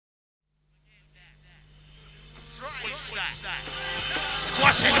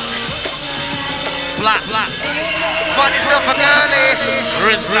Squash it. Flat. Find yourself a girlie.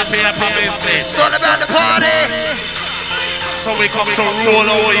 Wrist repair for business. It's all about the party. So we come to roll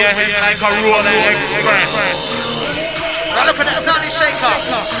over your head like a roller express. Now look at that Nani shaker.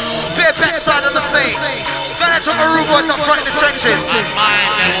 Bare backside on the stage. Got that from the rude boys up front in the trenches. And mine,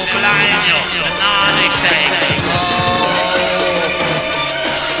 they will blind you. The Nani shake.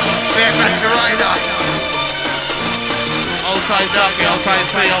 Bare back to rider. Outside doggy, outside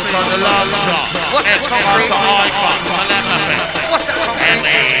sea, outside the launcher. What's that concrete? To icon, telepathy. What's that concrete?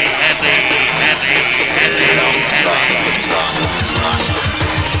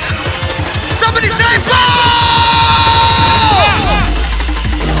 Somebody say boom!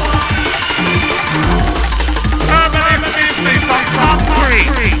 Urbanist business on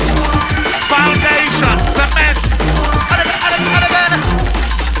concrete. Foundation, cement. Again.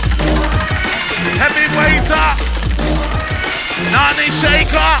 Heavyweighter. Nani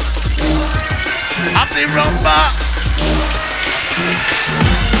shaker. Up the rumba.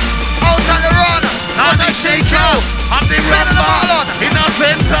 Out on the run. Nani shaker. Up the rumba. In the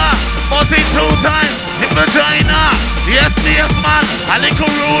center. Must it 2 times. In vagina. Yes, man. A little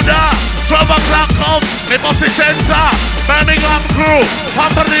ruder. 12 o'clock come. Me must it center. Birmingham crew.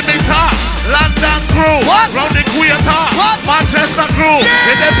 Pamperimeter. London crew. What? Round the equator. What? Manchester crew.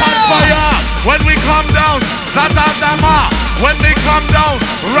 Yeah. In the pan fire. When we come down. Satadama. When we come down,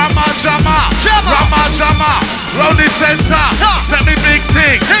 Rama Jama. Round the center, let me big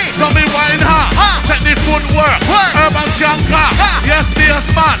thing, so me wine her, check the footwork, urban skanker, yes me a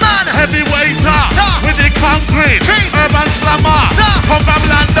man, heavyweighter, with the concrete, urban slammer, come from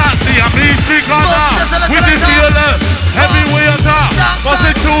London, the Amish corner, with the fearless, heavyweighter, bust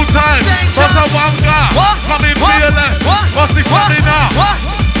it 2 times, bust a wanga, coming fearless, bust the stamina.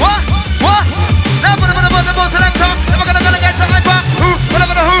 What? Now put the ball selector. Never gonna get to hyper.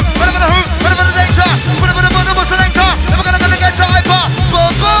 Whatever the danger. Put the ball selector. Never gonna get to hyper.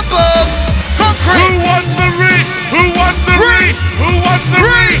 Boom. Concrete. Who wants the re? Who wants the re? Who wants the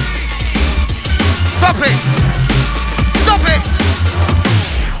re? Stop it.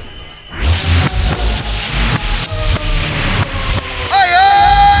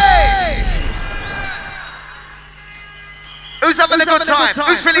 Hey! Who's having a good time?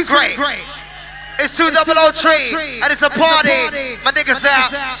 Who's feeling great? It's 2003 and it's a party. My niggas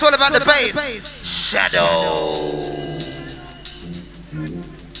out. It's all about the bass. Shadow.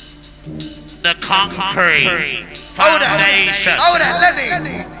 The concrete foundation. Oh, that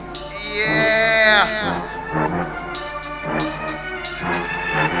Lenny. Yeah.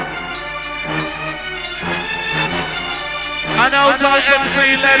 I know it's our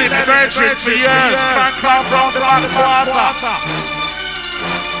MC Lenny, veteran for years. Crank from the back quarter.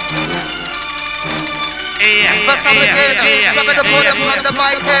 But some again, some of the put them on the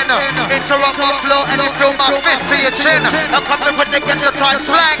mic in. Interrupt my flow and you throw my fist to your chin. I'm coming with the get your time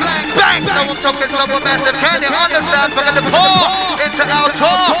slang. Bang! Now I'm talking some massive. Can you understand? From the pour into our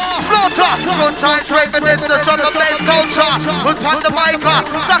tour. Slaughter. Good times raving in the drum and bass culture. Who's on the mic?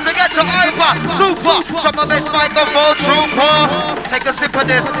 Start to get your hyper. Super. Drum and bass microphone trooper. Take a sip of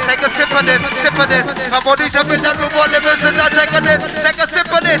this. Come on, DJ, in that room, all livers and take a sip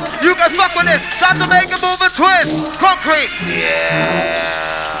of this. You can fuck with this. Time to make it move and twist. Concrete.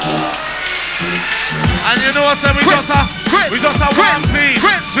 And you know what I said, we just a one team.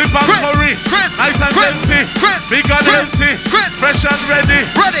 Flip and curry, nice and empty, big and empty, fresh and ready.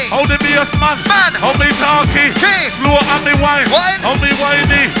 How the Bassman, how me talkie, slow and me wine, how me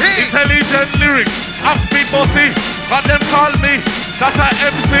whiny, intelligent lyric, happy bossy, but them call me, that a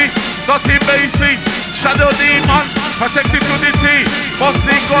MC, dirty bassy, shadow demon, protected to the T,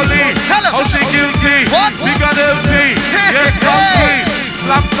 busty gully, how she guilty, big and empty, yes concrete,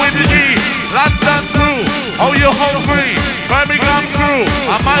 slap with the E, London crew, how you hungry, Birmingham crew,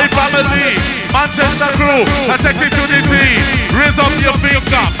 and my family, Manchester crew, protected to the T, raise up your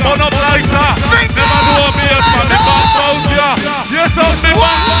finger, burn up lighter, never know me as man, the back out ya, yes up me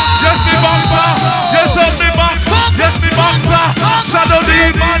back, yes me boxer, yes up me back, yes me boxer, shadow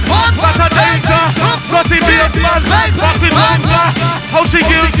demon, what a danger, dirty Bassman, fuck with hunger, how she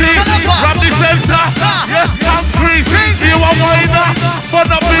guilty, grab the center, yes concrete, you a whiner,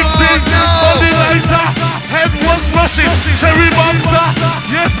 burn up big thing, body lighter, head was rushing, cherry boxer,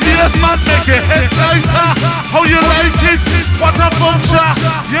 yes Bassman, make it head lighter, how you like it, what a function,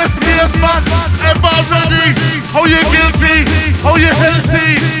 yes Bassman, ever ready, how you guilty, how you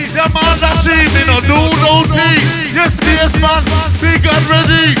healthy, your man a she, me no do no tea, yes Bassman, big and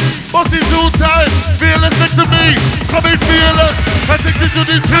ready, bust it 2 times, fearless next to me, coming fearless, take you to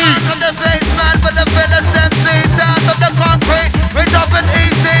the T. Sounds of the Bassman for the Phyllis MC. Sounds of the concrete, we dropping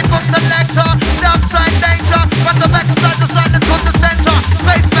easy from selector. Dark side danger, from the back side to side and to the center.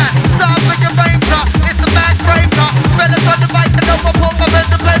 Bassman, start with your ranger. It's the man breaker. Phyllis on the mic and over pop up in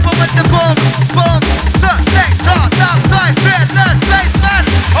the paper with the boom, boom. Selector, dark side, fearless, Bassman.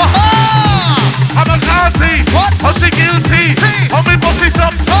 I'm a classy. What? Oh, she guilty. Homie, bust it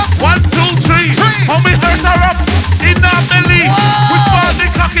up. 1, 2, 3. Homie, hurt her up. In the belly. We start the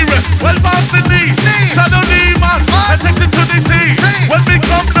cocky rep. Well, pass the knee. Shadow knee, man. I take it to the T. When we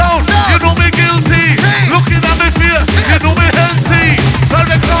come down, you know me guilty. Looking at me fierce, you know me healthy. Now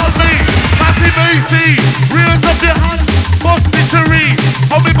they call me Massive AC. Raise up your hand. Bust the cherry.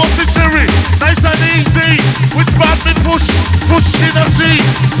 Homie, bust the cherry. Nice and easy. Which part me push? Pushing a she.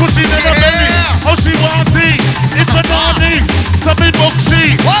 Pushing in the belly. How she want it? It's a naughty. Something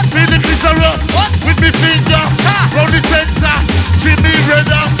bugsy. Feel the clitoris. With me finger. Round the center. Jimmy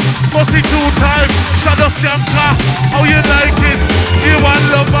Redder. Bust it 2 times. Shadow Skanker. How you like it? You one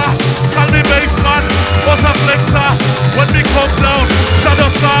lover. Call me Bassman. Bust a flexer. When me come down. Shadow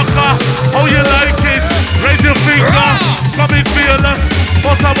Stalker. How you like it? Raise your finger. Come in fearless.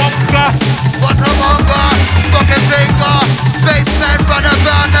 Bust a wonka. What a wonka. Fucking finger. Bassman run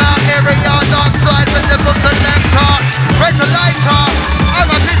about now. Area dark side with the book selector. Raise a lighter. I'm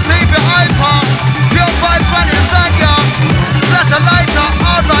a piece leave hyper. Pure vibes right inside ya. Flash a lighter.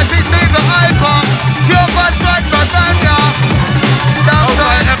 Alright, piece leave hyper. Pure vibes right around ya.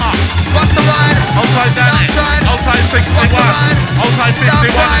 Downside. What's the ride? Outside Danny. Outside 61. Outside 51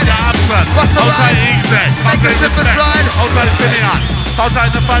 in your absence. Outside Easy. Make a slip and slide. Outside Simeon. Outside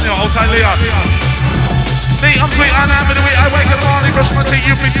Nathaniel. Outside Leon. Me, I'm sweet and I'm in the way. I wake in the morning, brush my teeth,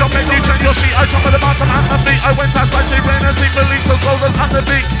 you fix up and you check your sheet. I jump at the bottom and the feet. I went outside to rain and see beliefs so golden on the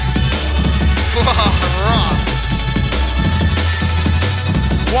beat.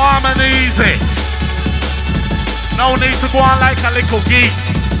 Warm and easy. No need to go on like a little geek.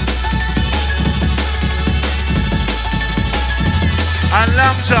 And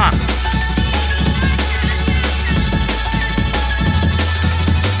Lamb John.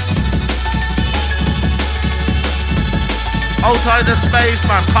 Outside the space,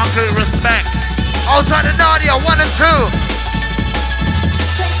 man, concrete respect. Outside the Nadia, 1 and 2.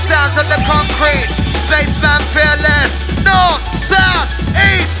 Sounds of the concrete, Bassman fearless. North, south,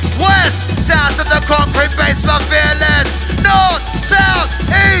 east, west. Sounds of the concrete, Bassman fearless. North, south,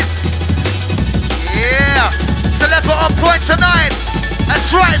 east. Yeah. Celebrity on point tonight.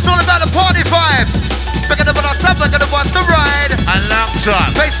 That's right, it's all about the party vibe. Bigger than what I said, bigger than what's the ride. And Lamb John,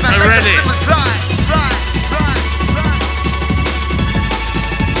 Bassman, make ready. Slide.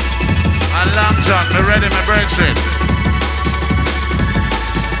 Lamb John, me ready, my brethren.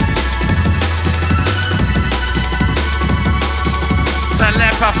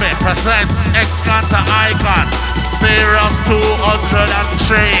 Telepathy presents Xcon to Icon. Serious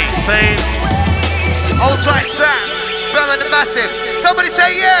 203. Say. Outside Sam, Bassman the Massive. Somebody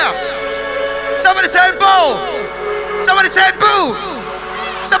say yeah. Somebody say boo. Somebody say boo.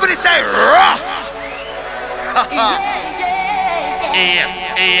 Somebody say rah.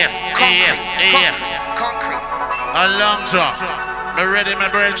 Yes. Concrete. A long jump. Me ready, my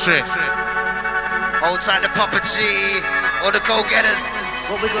brethren. Outside the Papa G. All the go-getters.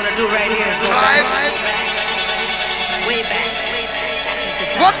 What we're gonna do right here is Clive. way back.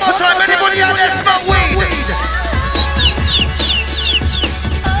 One more time, anybody out there smoke weed?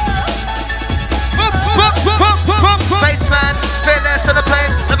 Bassman, fearless to the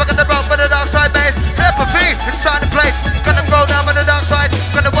place. Never gonna roll for the dark side bass. Telepathy inside the place. Gonna roll down on the dark side.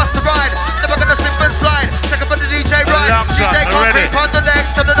 Gonna bust the ride. Never gonna slip and slide. Take up on the DJ ride. DJ concrete on the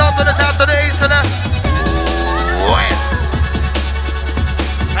next. To the north, to the south, to the east, to the west.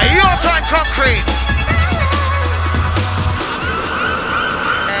 Hey, your time concrete.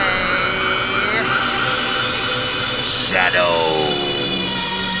 Hey, shadow.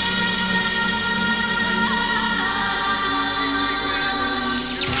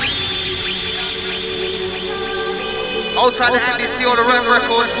 Outside the NBC or the Red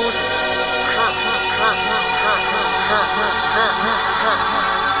Records.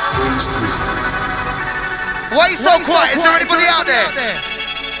 Why are you so quiet? Is there anybody out there?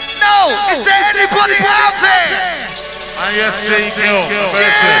 No! Is there anybody out there? Yes, JQ. Yeah!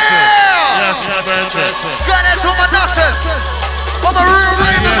 Yes, Bridget. Got it to my nutters. All my real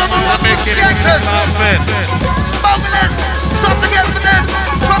ravers, all my ruffle skankers. Mogulus, stop the this.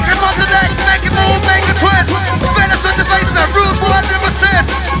 Rock him on the next, make it move, make it twist. Spin us with the Bassman, rules one and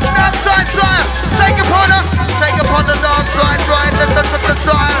assist. Dark side style, take upon the dark side, right, listen to the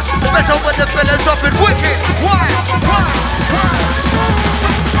style. Better when the villains dropping wicked, wild.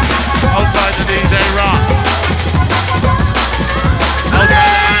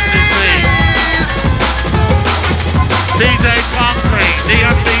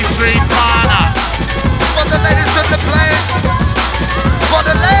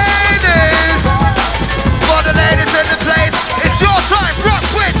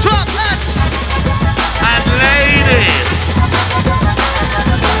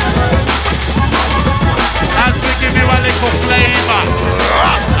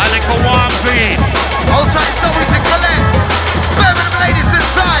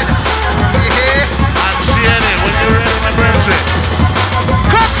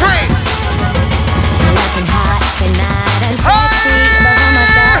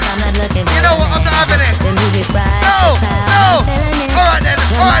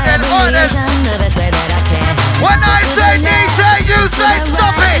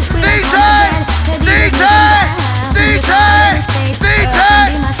 stop it! DJ! DJ! DJ! DJ!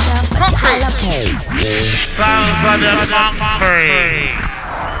 Concrete! Sounds of the concrete.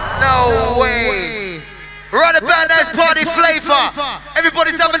 No way! Right about nice party flavor.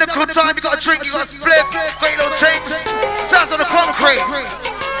 Everybody's having a good time. You got a drink, you got a split, great little drinks. Sounds of the concrete.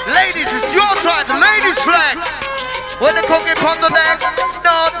 Ladies, it's your time. The ladies flag. When the cooking on the next,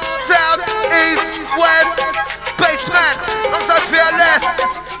 north, south, east, west, Bassman, alongside fearless,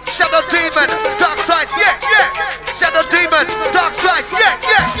 Shadow Demon, Dark Side, yeah, yeah, Shadow Demon, Dark Side, yeah,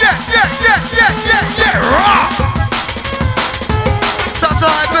 yeah, yeah, yeah, yeah, yeah, yeah, yeah, raw. Time to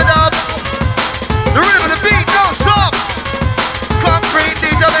hype it up. The rhythm of the beat, don't stop. Concrete,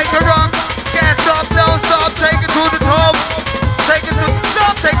 DJ make it rock. Can't stop, don't stop. Take it to the top. Take it to the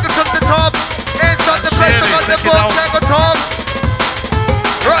top. Take it to the top. Inside the place, I'm on the book, take a top.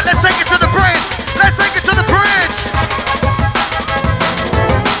 Right, let's take it to the bridge. Let's take it to the bridge.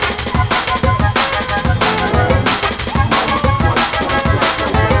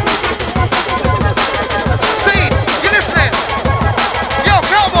 See, you listening? Yo,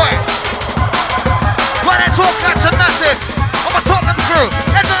 cowboy. Why that talk that's a massive? I'm a Tottenham crew.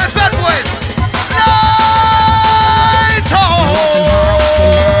 Let's go to bad boys. Night!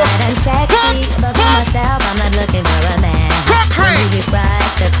 I'm not looking for a man. Concrete!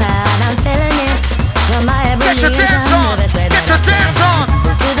 The crowd, I'm feeling it. You're my Get your dance on! Get your dance on!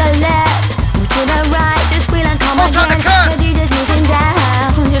 Move to the left, move to the right. Just wheel and come Hold on the again. curve. Cause you just moving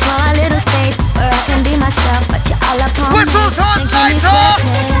down. Just want a little space where I can be myself, but you're all upon me. Whistles on, lights off! To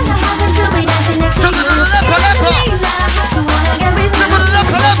the To the leper, leper! To the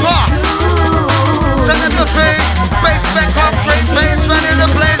leper, leper! Telepathy! Bassman, concrete, Bassman in the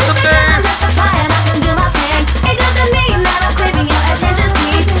place to be!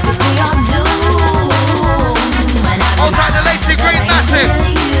 Hold tight the lacy green massive!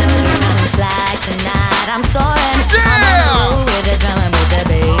 I'm soaring. Yeah! I'm with the drum and with the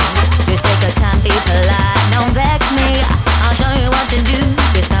bass. Just take your time, be polite. Don't vex me. I'll show you what to do.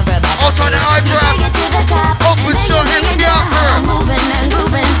 Just not about Hold tight the eyebrow! Open short MC after! I'm moving and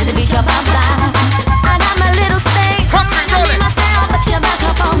grooving to the beat of my fly. I got my little space. Concrete, roll it! Myself, but you're back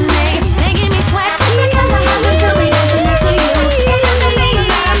up on me. Making me sweat because I happen to be next to you. It doesn't mean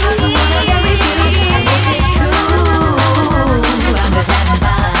that I have to wanna get with you. And this is true. I'm just having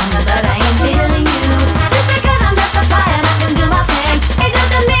fun, but I ain't feeling you. Just because I'm just a fly and I can do my thing, it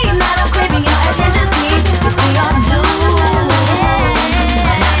doesn't mean that I'm craving your attention, please. Just we all do.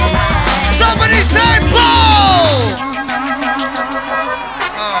 Somebody say boom!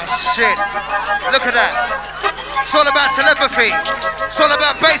 Oh shit. Look at that. It's all about telepathy. It's all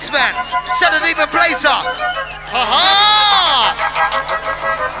about Bassman. Shadow Demon Blazer. Ha-ha!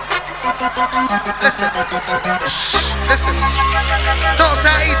 Listen. Shh. Listen. Don't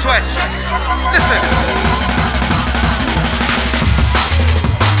sound east-west. Listen.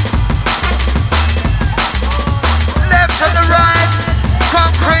 Left to the right.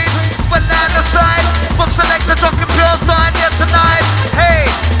 Concrete. Banana side. From selector talking pure style. Yeah, tonight. Hey,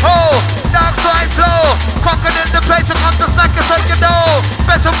 ho. Dark side flow. Conquered in the place and come to smack us like you know.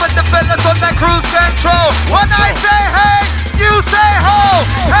 Special with the fellas on that cruise control. When I say hey, you say ho.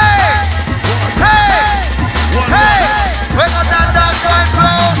 Hey, hey, hey. Bring on that dark side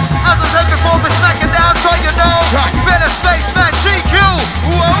flow. As I said before, we're smacking down so you know. Better Spaceman, GQ.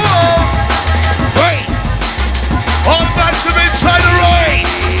 Whoa, whoa. Hey! All Bassman inside the right!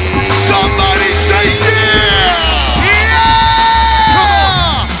 Somebody say yeah!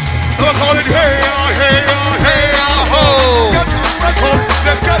 Yeah! We're calling hey, hey, Hey, ho. Get to record,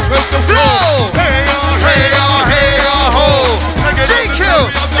 let's get to the flow! Hey, Hey, hey, ho. GQ,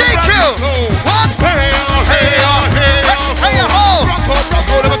 GQ. What? Hey, Hey, hey, ho. Rocko,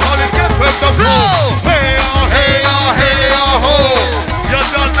 we're calling get to the flow! Flow. Hey, Hey, ho. you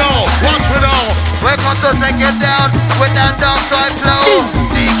don't know, watch it out! We're going to take it down with that dark side flow.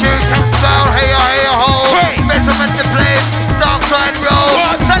 DQ, top down, hey, ho. Best of the place, dark side roll.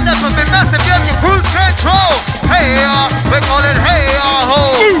 Telepathy massive, you have your cruise control. Hey, we're calling hey, ho.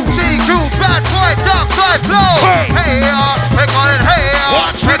 GQ, bad boy, dark side flow. Hey, we're calling hey,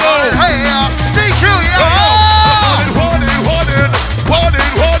 we're calling hey, GQ, yeah, ho.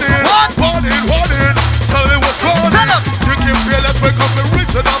 Tell me what's wrong. Tell 'em. Chicken feel let's wake up and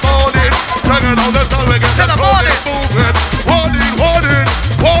reach in the morning. Check it out, that's how we get Tell 'em morning. moving. Warning.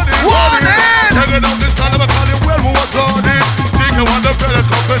 Check it out, this time I'm calling well who was running. Chicken want the fellas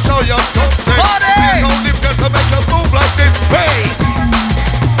come to show you something. Party. It's only just to make you move like this. Hey,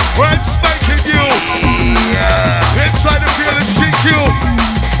 we're spanking you. Yeah. Inside the field is GQ.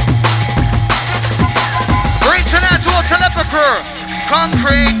 Reaching out to a telepathy.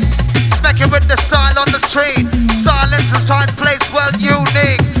 concrete. Smacking with the style on the street. Silence is time, place well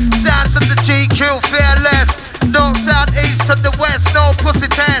unique. Sounds of the GQ, fearless. North, south, east, and the west, no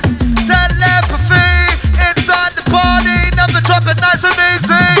pussy test. Telepathy inside the party. Never drop it nice and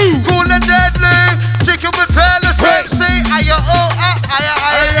easy. Cool and deadly. Chicken with fearless MC.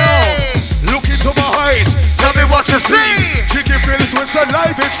 Look into my eyes. Tell me what you see. Chicken feelings with some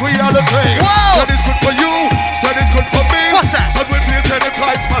life, it's reality. Whoa. Said it's good for you, said it's good for me. What's that? Said we play tennis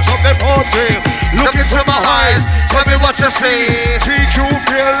pies, smash up them party. Look into my eyes. Tell me what you see. GQ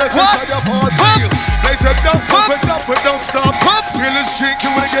fearless inside your party. They said don't pump it up, but don't stop. Fearless GQ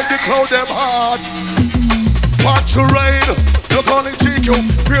when they get the crowd them hard. Watch your rain. You're calling GQ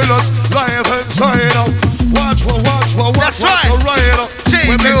fearless live inside. Watch the rain.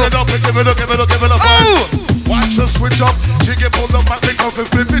 We mix it up and give it up. Watch her switch up. She get pulled up, make up and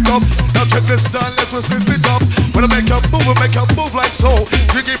flip it up. Now check this down, let's flip it up. When I make her move like so.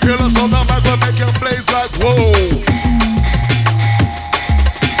 Jiggy fearless on the mic, we'll make her blaze like whoa.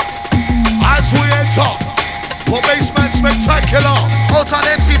 As we enter, for Bassman spectacular. Hold on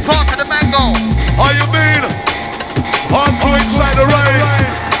MC Park and the Mango. How you mean? Hardcore inside the rain.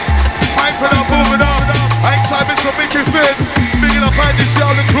 Hype it up, move it up. Hang time, it's a Mickey Finn. Big it up, and you see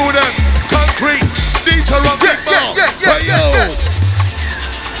all the crew then. Concrete, DJ on Big Mouth. Hey yo.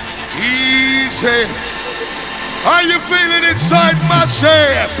 Easy. How you feeling inside my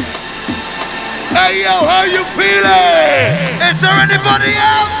shape? Hey yo, how you feeling? Is there anybody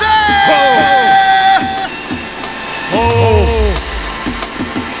out there? Oh.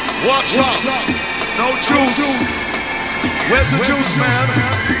 Watch out. No juice. Where's the juice, man?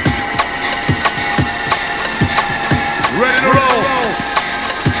 Ready to roll.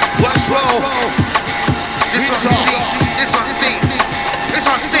 Let's roll. This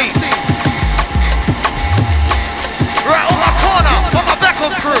one's deep. Right on my corner, on my back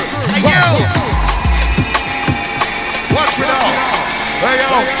on crew. Hey yo. Watch me now. Hey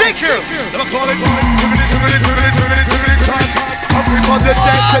yo. GQ. Let me call it. I'm on the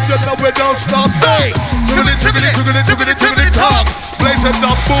dance and you know we don't stop. Stay. Tiggly top. Blaze it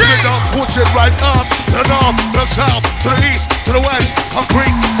up, move it up, push it right up. To the north, to the south, to the east, to the west.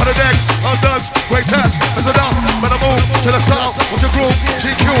 Concrete for the next, undoes, great test. It's enough, when I move to the south, with your groove,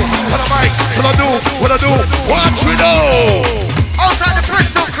 GQ, to the mic, till I do, what I do. Watch we do. Outside the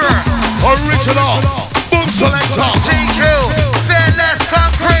Bristol crew. Original, boom selector. GQ, fearless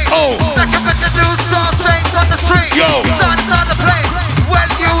concrete. Stack up at the new song, things on the street. Yo. Sun is on the place, well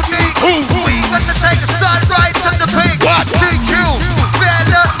unique. We got to take a start right on the peak. What? GQ,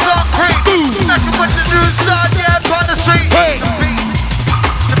 fearless concrete. Stack up at the new song, yeah, on the street. Hey.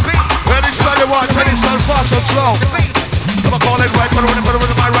 The beat. Ready, start the watch, ready, start fast and slow. The beat. I'ma call it right, put it in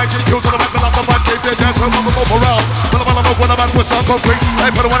my right, GQ, so the mic, but I'm the mic, keep it dance, I'm gonna move around. When I'm at with some concrete, I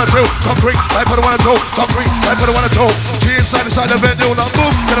put it 1 or 2, concrete, I put it 1 or 2, concrete, I put it 1 or 2. G inside the venue, now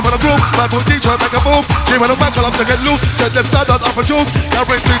move, get up on the groove, bad move DJ, make a move. G when the mic, I'll have to get loose, get them stand out for juice. Now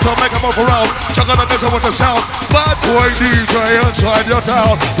bring three to make a move around, chuck on the mixer with the sound. Bad boy DJ inside your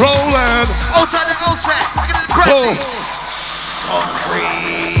town, rolling. Outside the outside, get it crazy.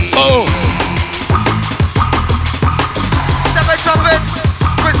 Concrete. Oh. Seven jumping,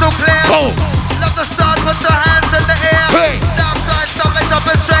 crystal clear. Love the stars, put your hands in the air. Hey. Downside, stop it,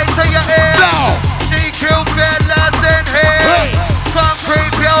 jumping straight to your ear. Now. GQ, fearless in here. Hey. Concrete,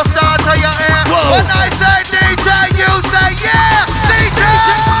 pure star to your ear. Whoa. When I say DJ, you say yeah. DJ.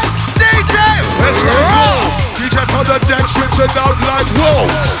 Let's go. DJ for the deck, shits it out like whoa.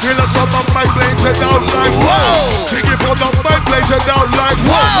 Feel us on the mic, blaze it out like whoa. Jiggy for the mic, blaze it out like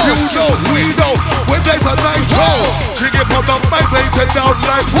whoa. You know, we know, we blaze a nitro. Jiggy for the mic, blaze it out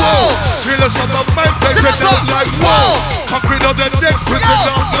like whoa. Feel us on the mic, blaze it out like whoa. Concrete on the deck, shits it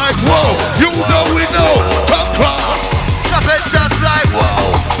out like whoa. You know, we know, across. Drop it just like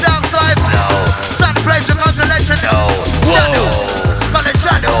whoa. Downside, no. Sun plays your constellation, no. Shadow, call it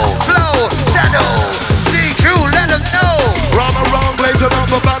shadow, flow, shadow. GQ, let them know. Round around, blazing on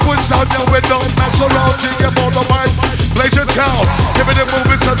the backwards sound. Yeah, we don't mess around. Jiggy for the mic, blaze your town. Give me the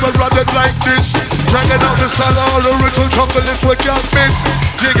movements and we'll run it like this. Dragging out the style, all the ritual chocolates we can't miss.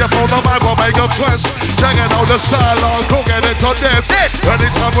 Jiggy for the mic, we'll make a twist. Dragging out the style, all go get it on this.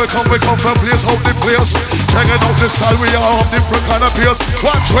 Anytime we come from place, hold the place. Dragging out the style, we are of different kind of peers.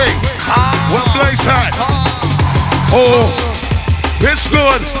 Watch me, when blaze hat. Oh, it's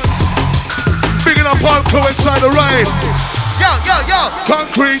good. Bigging up all crew inside the rain. Yo.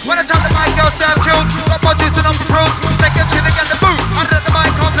 Concrete. When I drop the mic, yo, Sam Cute. Got more juice than I'm fruits. Make a chin and get the boot. Under the mic,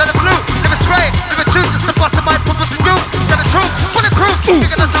 come to the blue. Never spray, never choose. Just the boss of my purpose and you. Tell the truth, bulletproof. You're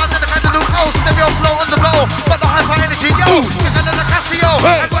gonna sound in the kind of loop. Oh, stereo flow on the blow. But the high energy, yo. You're gonna let the cast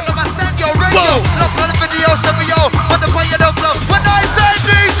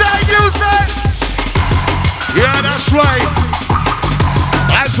right.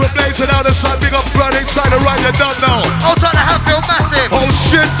 As we're blazing out the sun, big up front inside the right, you don't know. All time to have Bill Massive. Oh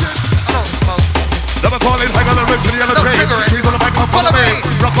shit. I don't smoke. Never call it hang on the wrist with the yellow No train. cigarette. Trees on the back, come follow me.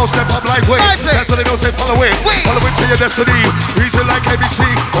 Rocco step up like way. That's what they don't say, follow it. Follow it to your destiny. Reason like ABC.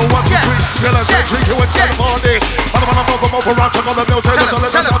 Oh, 1, 2, 3. Tell us that drink you inside the party. I'm over around, check on the bills.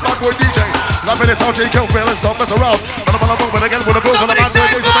 Let's have bad boy DJ. Not many times you kill feelings, don't mess around. I'm moving again with a groove. Somebody say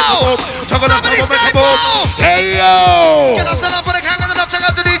boom! Somebody say boom! Hey yo! Get up, stand up, put a hang on the knob, check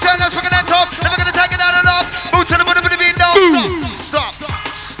out the DJ, let's bring it on top. Never gonna take it out and off. Move to the bottom of the beat, no. Stop.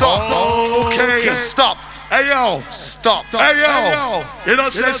 Okay. Stop. Hey yo. Stop. Hey yo. You know,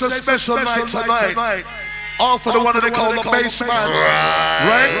 it's a special night tonight. All for the one that they call the Bassman.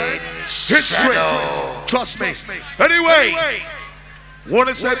 Right? History. Trust me. Anyway. Want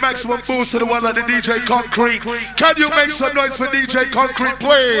to say maximum boost to the one like the DJ Concrete. Can you make some noise for DJ Concrete,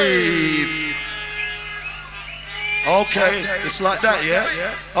 please? Okay, it's like that,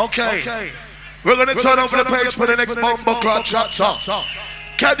 yeah? Okay. We're going to turn over the page for the next Bomber Club chapter.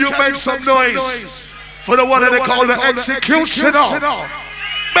 Can you make some noise for the one that they call the Executioner?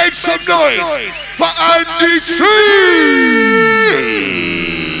 Make some noise for Andy C!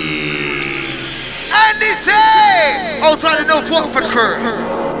 Andy C! Outside the North Watford crew.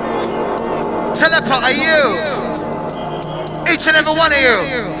 Telepathy, are you? Each and every one of you.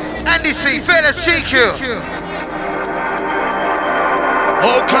 Andy C, Fearless GQ.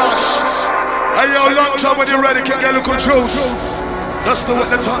 Oh gosh. Hey yo, long time when you're ready, can get a little juice. That's the way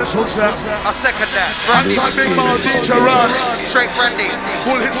the tonsils now. I second that. Time big man, DJ Run. Straight brandy.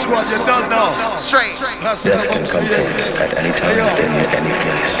 Full hit squad, you done now. Straight. Pass the Death can come close at any time, any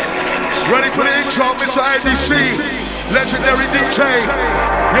place. Ready for the intro, Mr. IDC. Legendary DJ.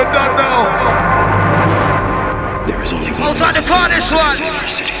 You done now. There is only one. Hold on to call this one.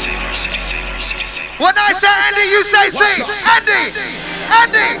 When I say Andy, you say C. Andy.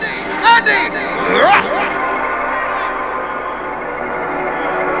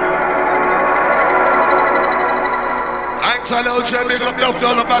 Hello, J, big up the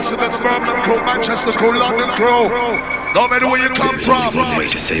fellow ambassadors, Birmingham crew, Manchester crew, London crew. No matter where you come from.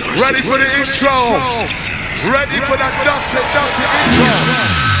 Ready for the intro. Ready for that dirty intro.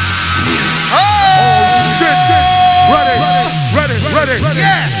 Oh, shit. Ready.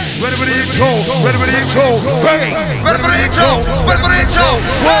 Yeah. Ready for the intro. Ready for the intro. Hey. Ready for the intro. Ready for the intro.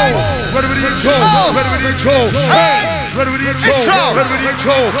 Whoa. Ready for the intro. Ready for the intro. Hey. Ready for the intro. Ready for the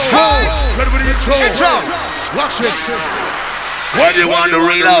intro. Hey. Ready for the intro. Intro. Watch this. When you want to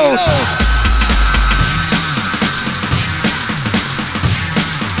reload.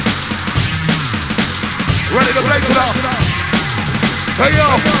 Ready to blaze it up. Hey yo.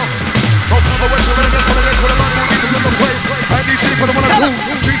 Don't come away from it. IDC for the one I do.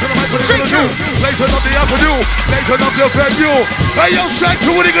 Trees on the mic, what are you gonna do? Blazing up the avenue. Blazing up the venue. Hey yo,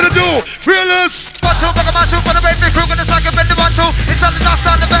 Shanky, what are you gonna do? Fearless. One, two, back of my shoe for the baby crew. Gonna stack a bend the 1, 2. It's on the dust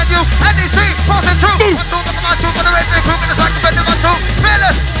on the venue. NDC, passing through. 1, 2, back of my shoe for the baby crew. Gonna stack a bend the 1, 2.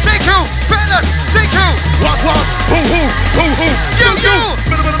 Fearless, DQ. Fearless, DQ. What? Who? You.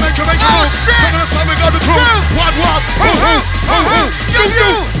 Bit of a make a Oh, move. shit. Second time we got the crew. What? Who?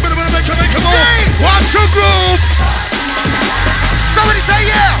 You. Bit of a make a move. Watch your groove. Somebody say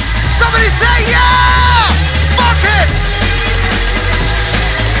yeah. Somebody say yeah. Fuck it.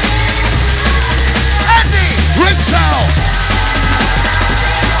 Andy. Rintown.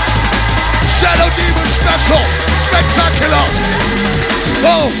 Shadow Demon Special. Spectacular.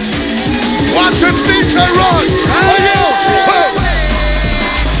 Oh. Watch this DJ run. Hey.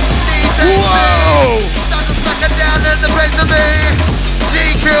 Whoa. Stuck it down in the place of me.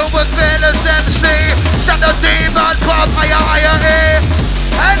 GQ with Fearless MC. Shadow Demon Club.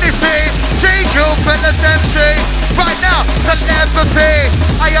 Andy C. GQ Fearless MC. Right now, Telepathy.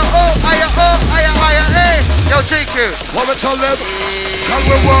 Yo, GQ. What we tell them? And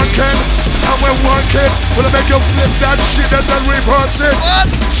we're working. We'll make you flip that shit and then reverse it. What?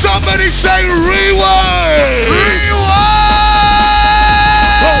 Somebody say rewind.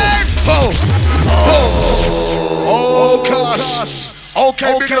 Oh gosh.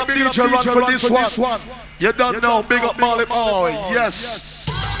 Okay, big up DJ Run for this one. You don't know, big up Molly. Oh yes.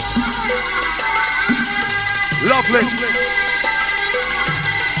 Lovely.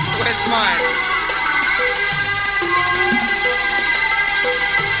 Where's mine?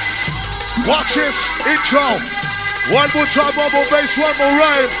 Watch this intro. One more time, one more bass, one more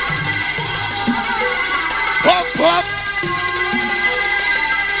rhyme. Pop.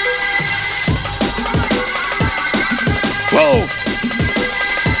 Whoa.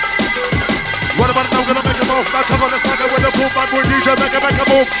 What about now? Gonna make a move. Now come on the Sunday with the boom, bad boy DJ, make a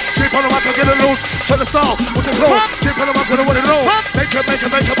move. Keep on the mic and get it loose. To the style with the flow. Keep on the mic and what it knows. Make a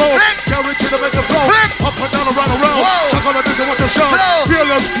move. Guaranteed to make a flow. Up and down, around. Check on the music with the show.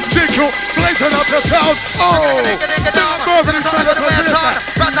 Fearless, GQ, blazing up the town. Oh, moving inside of the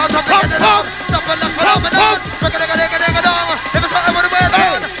business.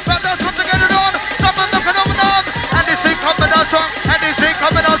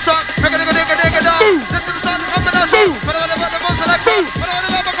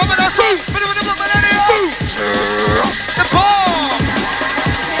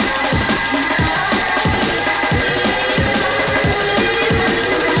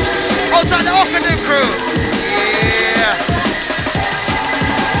 Outside the Ockenden crew. Yeah.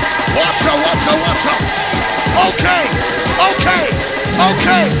 Watch out.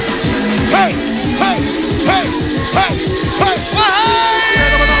 Okay. Hey.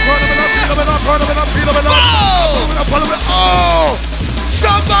 Oh!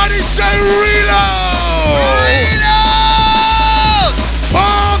 Somebody say reload!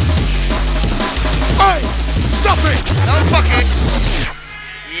 Hey, stop it! Don't fuck it.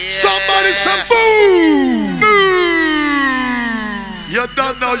 Yeah. Somebody say boom! You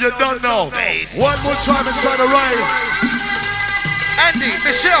don't know. Bass. One more time inside the rain. Andy,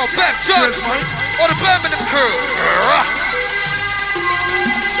 Michelle, Beth, John, or the Birmingham crew.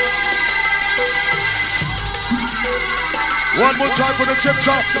 One more time for the tip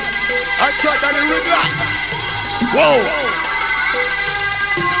top. I tried that in ring lock. Whoa.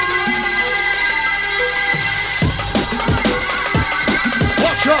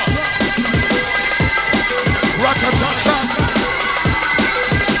 Watch out. Rat-a-tat-tat.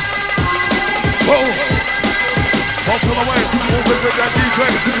 Whoa. Walk to the way. Move it with that DJ.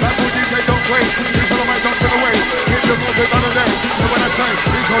 That new DJ don't wait. He's on the mic, don't get away. Hit the music on the day. And when I say,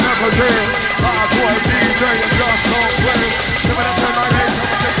 he's on that day. Ah, boy, DJ, and just don't play. Give it up to 9-8,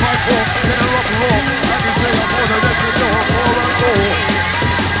 7-6-5-4. Get it rock and roll. I can say I'm more than let you know. More and go.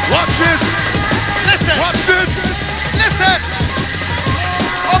 Watch this. Listen. Watch this. Listen.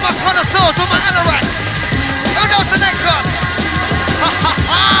 All my connoisseurs, all my anoraks. Who knows the next one? Ha ha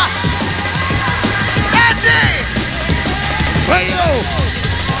ha. Andy. Hey yo.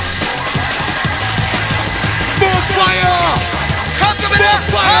 More fire. Come to me now.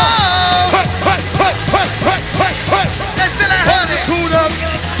 Oh. Hey. Let's still heard it. To them.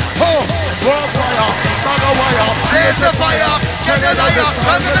 Oh, more fire. Bag of wire. There's the fire. Get the liar.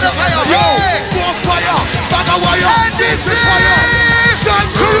 Come to me the fire. Yo, Hey. more fire. Bag of wire. Andy C.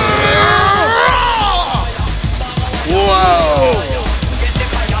 Whoa.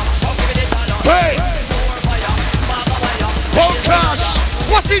 Hey. Podcast.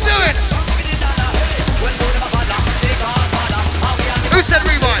 What's he doing? Who said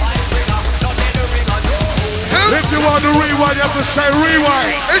rewind? Who? If you want to rewind, you have to say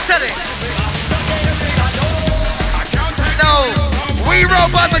rewind. Who said it? No. We roll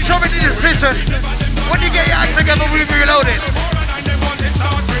by majority decision. When you get your act together, we reload it.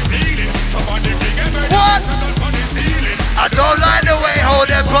 What? I don't like the way how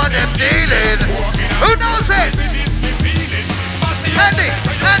them but them dealing. Who knows it? Andy.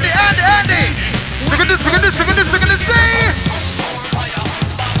 See?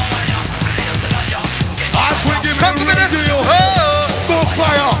 As we give Come to it me a now. real deal. Oh.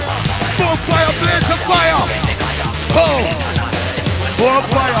 More fire, blaze of fire. Oh. More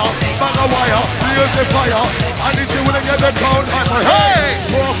fire, bag of wire, blaze of fire. And this is when I get the crowd hyper. Hey.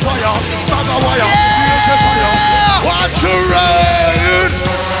 More fire, bag of wire, Yeah. blaze of fire. Watch your rain.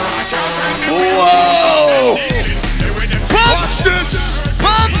 Whoa. Watch this.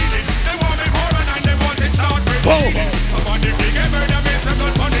 Pump. Boom.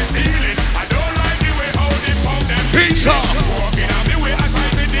 Pizza.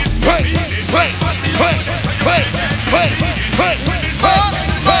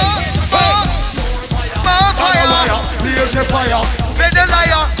 Fire. Bend the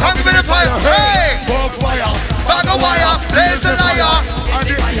liar, come with the fire. Hey! More fire. Bag of wire, blaze the liar. And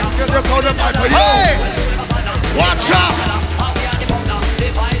this is get the crowd hyper. Hey! Watch out.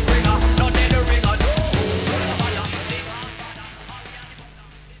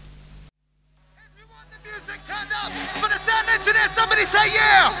 Somebody say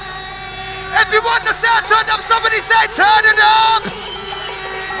yeah! If you want the sound turned up, somebody say turn it up!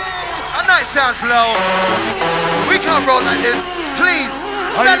 I know it sounds low. We can't roll like this. Please,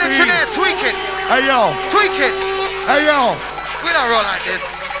 sound engineer, tweak it. Hey yo. Tweak it. Hey yo. We don't roll like this.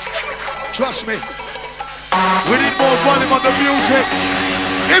 Trust me. We need more volume on the music.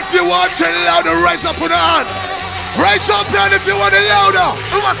 If you want it louder, raise up on the hand. Raise up hand if you want it louder.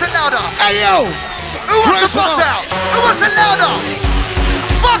 Who wants it louder? Hey yo. Who wants to bust out? Who wants it louder?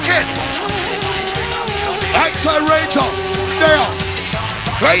 Fuck it! Anti-Ranger, there.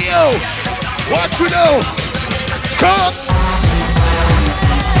 Hey you, what you do? Come.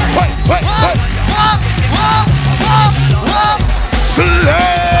 Wait.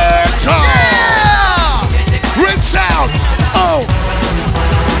 Selector. Yeah! Rinse out. Oh.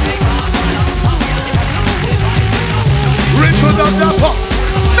 Ritual down that pop.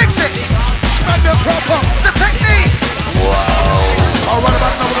 Fix it! Smack the proper. The technique! All right,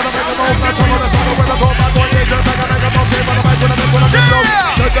 about now we're gonna make a move. That's all the time when I go back on the just make a move.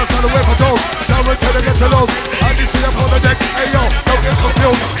 Just on the way for those. Now we're gonna get to those. I need to see up on the deck. Hey yo, don't get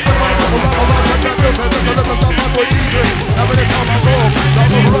confused. Now when they come and go, down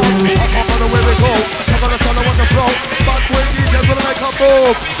the road, I come on the way we go. Some of the sun I want to flow. But when DJ's gonna make a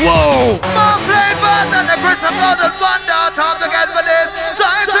move. Whoa! More flavors than the Chris of Blood and Wonder. Time to get for this.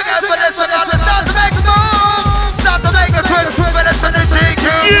 Time to get for this. We're gonna start to make a move. Start to make a twist. When it's in the GQ.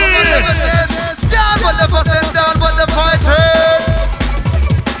 Down with the busting, down with the fighting.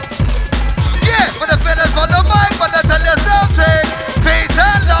 Yeah, with the feelings on the mic, but let's tell you something. Peace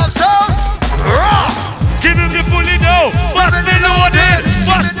and love, so raw. Give him the fully dough. Bust the loaded.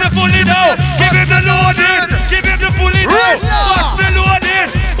 Bust the fully dough. Give him the loaded. Give him the fully dough. Bust the loaded.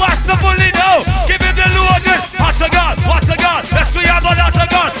 Bust the fully dough. Give him the loaded. Hot a gun. What a gun. Let's we have a lot of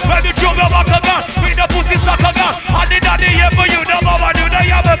gun. When the drum walk a gun. With the pussy suck a gun. And the daddy here for you. The mama do the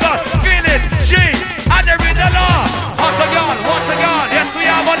yabba gun. Feel it. G. And there is the law. Hot a gun. What a gun. Yes, we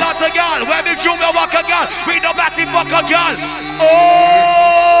have a lot of gun. When the drum walk a gun. With the batty fuck a gun.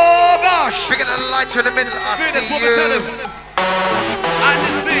 Oh gosh. Bigger than the lights in the middle, I see you. And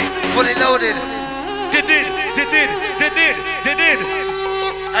the sea. Fully loaded. They did.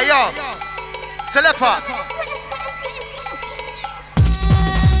 Hey yo, Telepathy.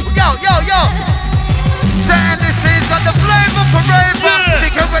 Yo. Saying this is got the flavor forever.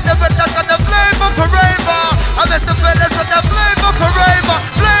 Chicken with the red, got the flavor forever. I miss the fellas with the flavor forever.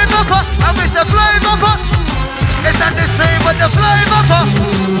 Flavor for, I miss the flavor for. It's at the same with the flavor for.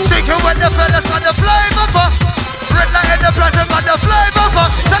 Chicken with the fellas got the flavor for. Red light in the present got the flavor for.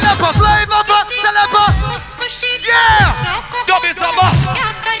 Telepathy flavor for. Telepathy. Yeah. Double summer.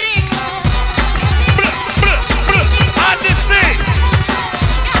 And the sea.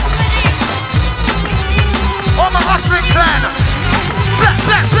 All my hustling clan. Black.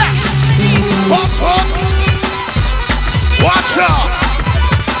 Pop. Watch out.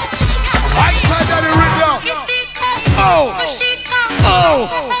 Outside that area. Oh.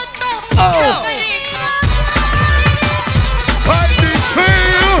 I need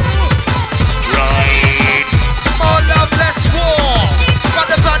feel. Right. More love, less war. Got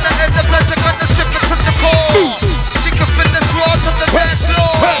the banner and the pleasure, got the ship to the core. She can feel this raw to the dance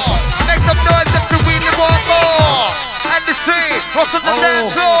floor. Make some noise if you really want more. And the sea, rock to the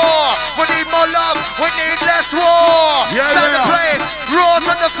dance floor. We need more love, we need less war. Sound the place, raw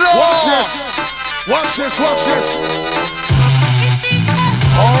to the floor. Watch this.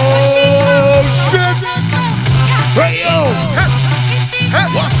 Oh shit! Hey yo!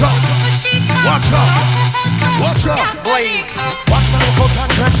 Watch out! Blaze. Watch my local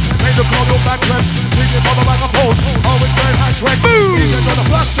tank made the call go backwards. Take it for the microphone, always wearing high tracks. Even on the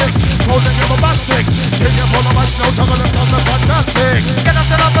plastic, holding him a mastic. Take it for the mic, no trouble, it's not fantastic. Get us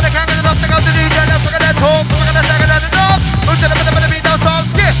set up for the camera, and up to go to the DJ, let's look at that home, look at that second and the dog. Who's in the beat down song,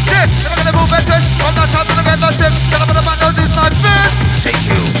 skip, never gonna move and twist. I'm not time to look at my ship, get up on the back, no, this is my first. Take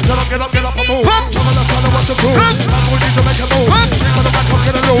you. Get up and move. Trouble, that's all I want to do. I'm going to make a move. Shake on the back, come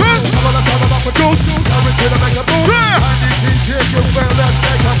get a loop. Trouble, that's all about for juice. Guarantee to make a move. And this DJ, you will let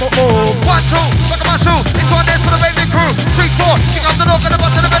make a move. 1, 2, look at my shoe. This one is for the raving crew. 3, 4, kick up the door, get up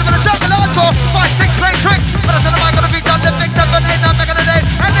to the bed with a jump, the large door. 5, 6, play tricks. But I said, am I gonna be done? The 6, 7, 8, 9, back in the day.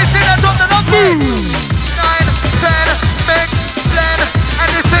 And they see that drop the number. 9, 10, mix, blend, and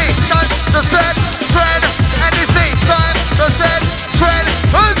you see, time to set, trend, and you see, time to set, trend.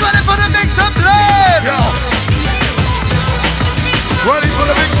 Who's ready for the mix and blend? Yo. Ready for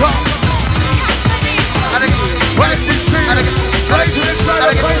the big song. Ready to see. Ready to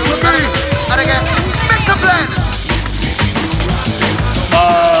inside the place for me. And again, mix and blend.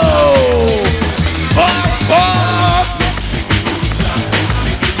 Oh!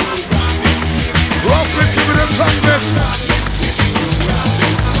 Rough is giving them toughness.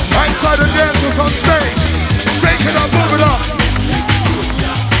 Outside the dancers on stage. Shake it up, move it up.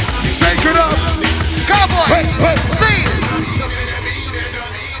 Shake it up. Cowboy, see.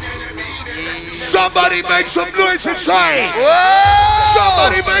 Somebody make some noise inside. Whoa!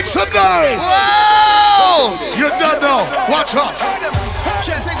 Somebody make some noise. Whoa! You don't know. Watch out.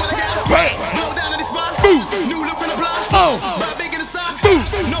 Hey. Move. New look in the block. Oh. Buy big in the size. Move.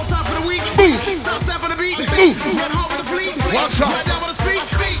 No time for the week. Move. Stop, step on the beat. Move. Run hard with the fleet. Watch out. Right down with the speech.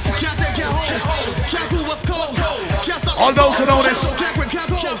 Can't say, can't hold. Can't do what's cold. Can't stop. All those who know this. Can't quit, can't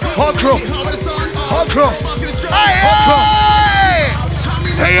hold. Hard crew. Hard crew. Hey, hey!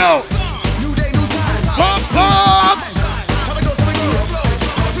 Hey, yo. New day, new times. Pump, pump. How it goes, how it goes. How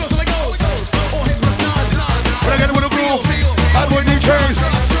it feels, how it goes. All hits must nod. When I get with a groove, I go in the change.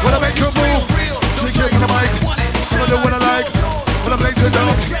 When I make you move, drink it in the mic. When I do what I like, when I blaze it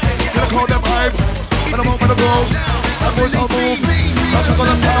down, gonna call them hype. When I'm on the groove, I go so move. Now you're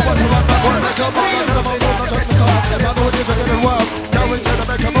gonna start what you want, but when I come back, I'm gonna move, I'm trying to come. If I know what you're getting wild, now we're trying to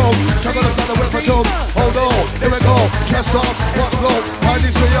make a move. You're gonna start with my job. Hold on, here we go. Chest off, watch low. I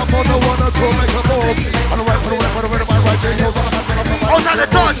need to up on the one or two, make a move. On the right, for the right, for the right, my right, change goes on the back. Out on the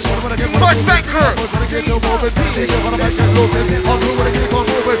touch. First banker.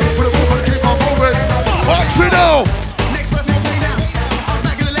 Watch it now. Next person will play now. I'm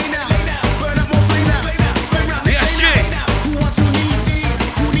back in the lane now. Burn up more flame now. Spin round the Yes, lane now. Who wants, who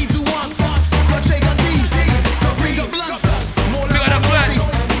needs, who wants. Got Jay, got D. Got Green, got Blunt. More Look at the plan. the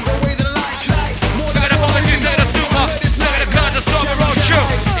way that I like. More Look at the poverty, look at the super. Look at the guns, the storm, the road show.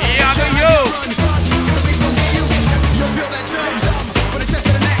 Yeah, but you. You'll feel that jump for the chest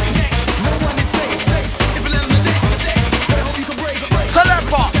of the neck. No one is safe. If it let them the deck, better hope you can break.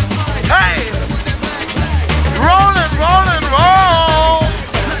 Telepathy. Hey! Rolling, rolling, roll!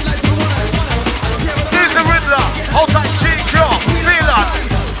 He's the Riddler. Outside GQ. Feel us.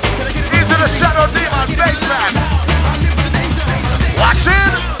 He's in the Shadow Demon. Bassman.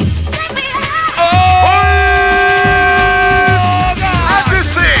 Watching. Oh, And the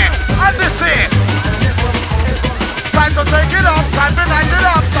scene. And the scene. Time to take it up. Time to light it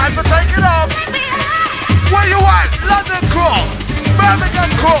up. Time to take it up. Where you at? London crew. Birmingham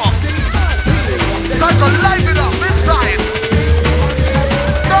crew. Time to light it up inside.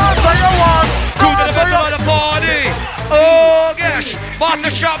 Dance on your one. Cool to the Dance on middle your... of the party. Oh, gosh. Master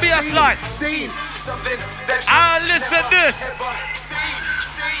shot me as light. And listen this.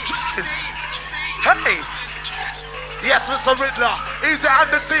 Hey! Yes, Mr. Riddler. Easy and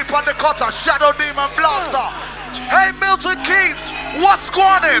the seat on the cutter. Shadow Demon Blaster. Hey, Milton Keys. What's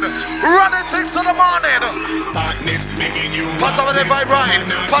going on? Running things to the morning. Pot over there by Ryan.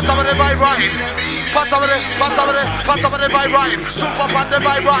 Pot over there by Ryan. Pot over there, pot over there, pot over there by Ryan. Super pot there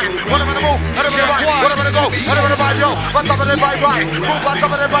by Ryan. What am I gonna move? What am I gonna buy? What am I gonna go? What am I gonna buy? Yo, pot over there by Ryan. Move pot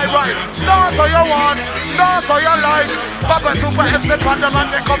over there by Ryan. Dance all you want. Dance all you like. Papa Super F step on the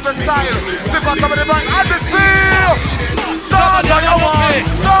man, they come the style. Sip pot over there by and the seal. Dance all you want.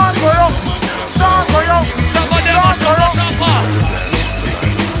 Dance all you. Dance all you. Dance all you.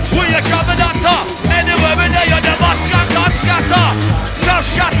 We are coming at top. Anywhere we there, you're the boss, scatter. South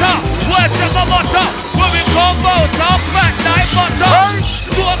shatter, west of the butter. When we come out, top back like butter.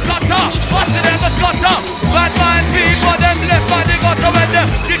 Store cutter, what's the name of cutter? Bad mind people, them left by the gutter when them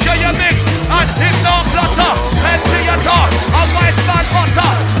get your mix. And him no flutter. Head to your top, a vice man butter.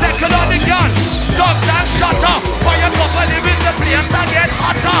 Second on the gun, dogs and shutter. Fire properly with the place and get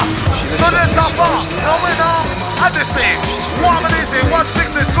hotter. To the topper, no winner, and the same. Warm and easy,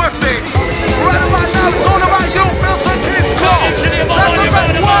 160 Swifty. Right about now, it's all about you, Milton Keys. Go! That's the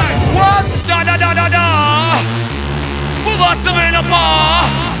best one. Da da da da da. Move on to in the bar.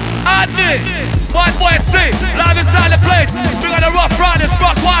 Admit. White boy C, live inside the place. We got a rough riders,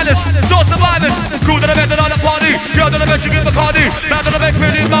 rock wireless, no survivors. Crew to the bed on the party. Girl to the bed, you give the party. Now to the bed,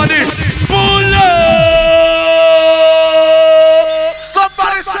 pretty money. Pull up.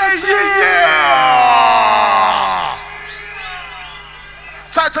 Somebody say yeah!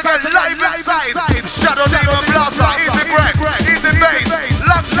 Time to get live inside. Shadow Demon Blaster, Easy Break, Easy Bass,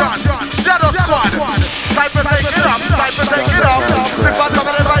 Long John, Shadow Squad. Time to take it up, time to take it up. Sip on top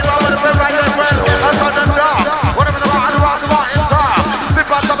of the vibe, I'm gonna right there, and on the door. Whatever the bar, in top. Sip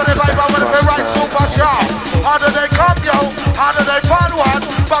on top of the vibe, I'm gonna right super sharp. How do they come, yo? How do they fall one?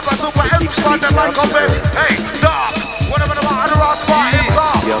 Papa Super Xcon, the mic up in. Hey, dog. Whatever the bar, in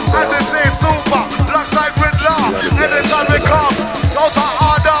top. And they say super, black side with law. Anytime we come, those are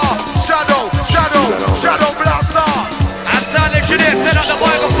order. Shadow Blaster. And sound engineer, set up the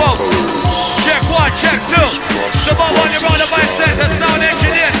microphone. Check one, check two. The one on your roller by center. Sound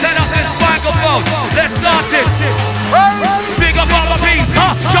engineer, set up this microphone. Let's start it. Big up all the beats,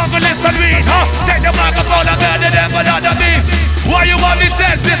 huh? Jungle is and weed, huh? Take the microphone and bear the devil under me. Why you want me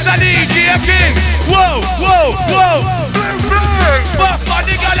test this an EG King? Whoa, whoa.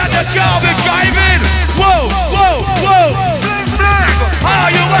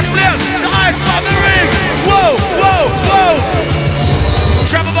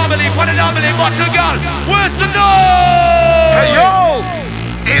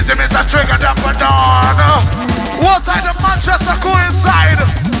 Easy, Mr. Trigga, them for dawn. What's like the Manchester coincide?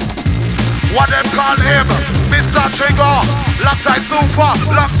 What them call him? Mr. Trigga, alongside Super,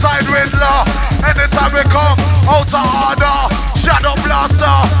 alongside Riddler. Anytime we come, out of order, Shadow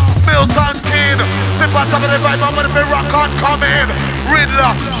Blaster, Milton King, sip on top of the vibe, I'm gonna be rock on coming.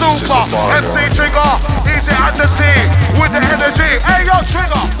 Riddler, Super, MC Trigga, easy on the sea, with the energy. Hey yo,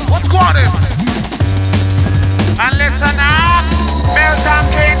 Trigga, what's going on? And listen up, Milton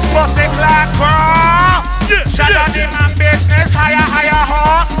King's pussy clap crew. Shadow Demon business, higher,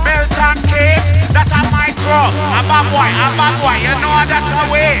 ho. Milton Kings, that's a micro. A bad boy, you know that's a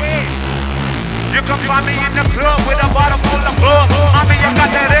way. You can find me in the club with a bottle full of blood. I mean, you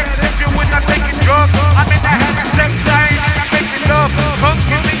got the rings if you win not taking drugs. I'm in the heaven, same sign, I'm making love. Come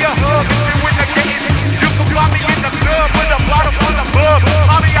give me a hug if you win the game. You can find me in the club with a bottle full of blood.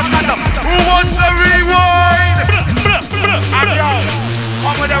 I mean, you got the who wants a rewind? And yo,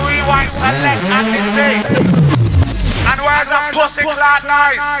 come with a rewind, select and say. And where's a pussy clad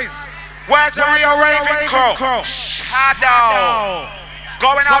nice? Where's the real raving crew? Shadow.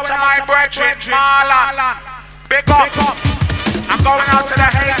 Going out to my brethren, Marlon. Big up. I'm going out to the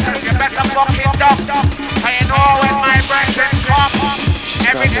haters, you better fucking duck. I know when my brethren come,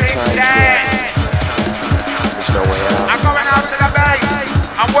 everything's there. I'm going out to the base.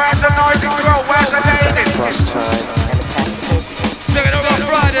 And where's the noisy crew? Where's the ladies? Singing over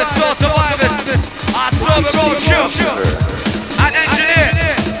Friday, Soul Survivors. I saw the road show. An engineer.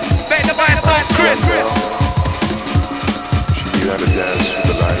 Make the band sound crisp. You have a dance with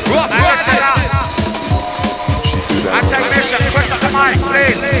the light. Rock, I take mission, press up the mic,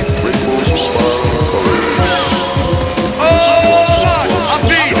 please. oh, a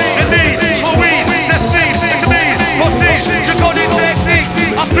beat, indeed, for weed, that's speed, it's me, proceed, you go to technique,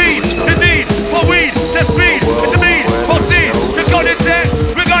 a beat, indeed, for weed, that's speed, it's me, proceed, you go to tech,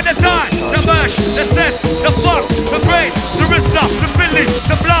 we got the time, the mash, the set, the fuck, the brain, the wristler, the Philly,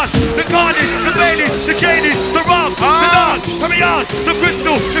 the blood, the carnage, the Bailey, the Janie, the rum, the dog, the beyond, the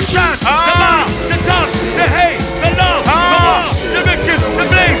crystal, the chance, the mouth, the tongue, the hate, the love, the war, the victim, the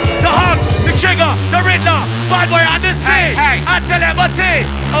blaze, the hug, the trigger, the riddler, bad boy on the sea, and telepathy.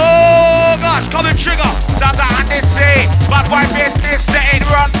 Oh gosh, come and trigger. Something on the sea, bad boy business, say it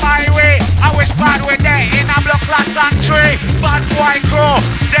run my way. I wish bad way there in a block class and tree. Bad boy crew,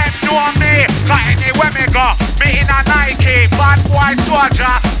 them know me, cause anywhere me go, me in a Nike. Bad boy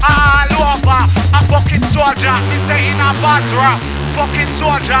soldier, all over, a fucking soldier, me say in a Basra. Fucking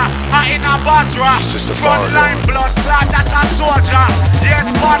soldier, in a Basra. Frontline blood clot, that's a soldier.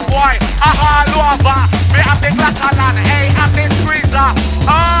 Yes, bad boy, all over. We have the Glatalan, hey, I'm the freezer.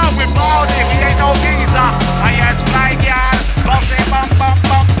 We bout it, we ain't no geezer. Yes, fly girl, bouncy bum bum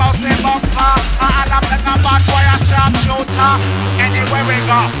bum, bouncy bumper. All of them a bad boy, a sharp shooter. Anywhere we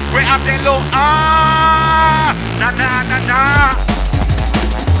go, we have the loot. Na na na na.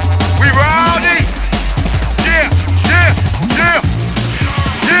 We rowdy. Yeah, yeah, yeah.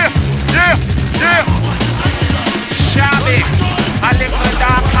 Yeah. Shabby, a little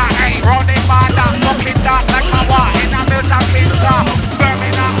darker, hey, running bada, fucking dark like my war in a Milton pizza.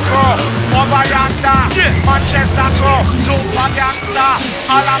 Birmingham crew, over yonder, Manchester crew, super gangster.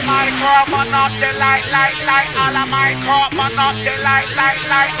 All of my crew, but not the light. All of my crew, but not the light.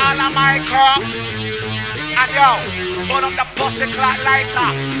 All of my crew. And yo, put on the pussy clock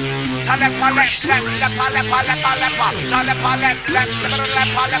lighter. Talepa left.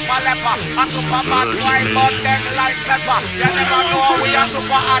 A super bad boy, but them like pepper. You never know we are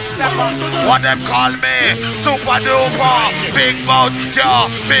super hot stepper. What them call me? Super duper. Big mouth, jaw,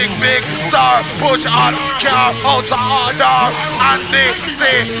 big star. Push on, car, out of order. Andy, C,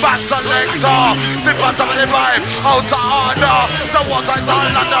 bad selector. Sip on top of the vibe, out of order. So what I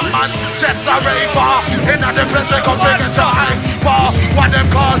all on the Manchester raver. In the place they come big and high. What them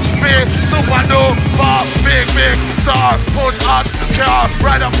call me? Super duper, big star, push on, car,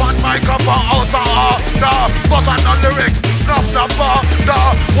 right up on my cover, out of order, but on the lyrics, enough number,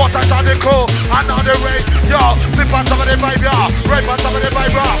 what I on the crew, and on the ring, yo, sip on some of the vibe, yo, right on some of the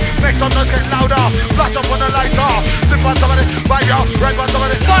vibe, make some noise get louder, flash up on the lighter, sip on some of the vibe, yo, right on some of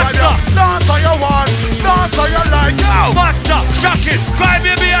the vibe, yo, dance how you want, dance how you like, yo, Master, shocking, cry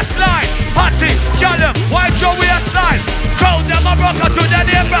baby a slide, hottie, kill them, white show we a slide, crowd them a broker to the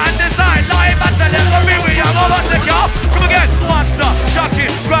neighbor and design, live and delivery, we have over the car, come again, Master,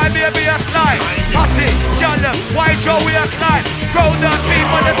 shocking, cry baby a slide, hottie, kill them, white show we a slide, crowd them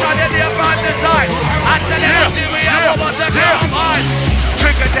people to the neighbor and design, and delivery, we have over the car,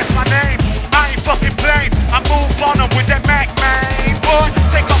 Trigga, that's my name, I ain't fucking playing, I move on them with that Mac, man, boy,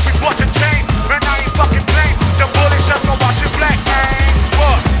 take off his watch and chain, man, I ain't fucking playing, the bullies just go watch it black, man,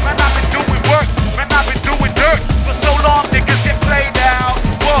 boy.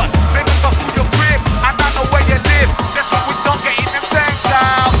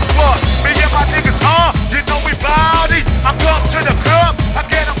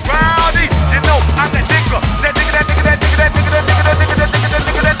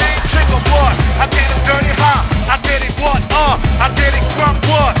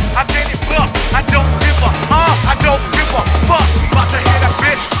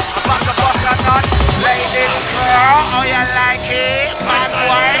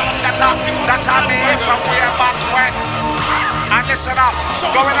 what I mean from way back when. And listen up,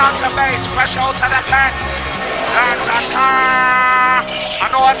 going on to bass, fresh out of the pen. I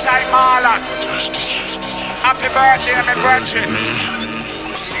know what time, Marlon. Happy birthday, my brethren.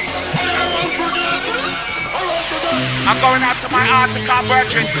 I'm going out to my article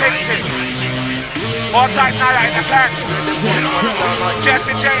brethren, Tintin. All time Naya in the pen.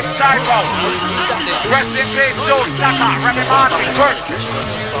 Jesse James Psycho. Rest in peace, Zeus Taka, Remy Martin, Chris.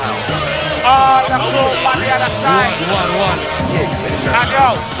 All the crew on the other side. And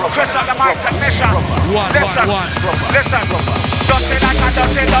yo, Chris on the mic technician. Listen. Dirty like a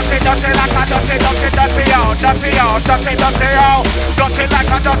dirty like a dirty yo. Dirty like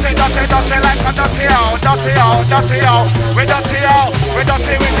a dirty like a dirty yo. We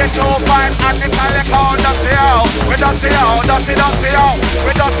dirty with the 2-5 and the calico. Dirty yo. We dirty yo.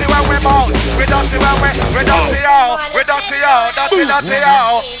 We dirty when we bout. We dirty yo.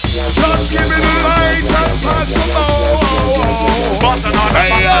 Just give me the light and pass the ball.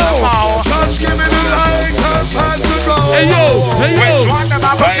 Hey yo, just give me the light and pass the ball. Hey yo, Which one am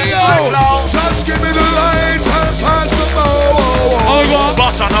I putting slow? Just give me the light and pass the ball. Oh God,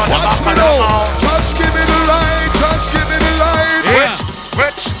 watch me now. Just give me the light, just give me the light.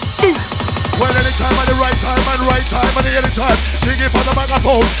 Which? Well, anytime at the right time and right time at the any time. She give on the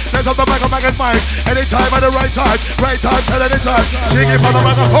microphone, let up the microphone mic. Anytime at the right time, said anytime. She give on the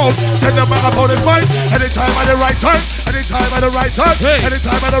microphone, send the microphone is mine. Anytime at the right time, anytime at the right time,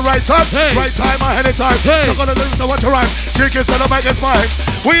 anytime at the right time, right time or anytime. Chuck on the lyrics I want to rhyme. She can send the mic is mine.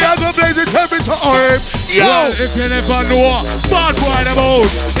 We are gonna blaze it temperature on him. Yo! Well, if you never know, bad boy the most.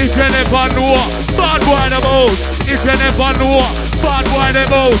 If you never know, bad boy the most. If you never know, bad boy the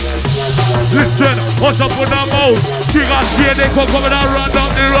most. Listen, what's up with the mouth? Trigga Shaydee come coming and run down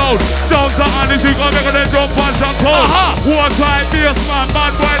the road. Sounds are on the thing, I'm making them jump on some cold. One time, Bassman,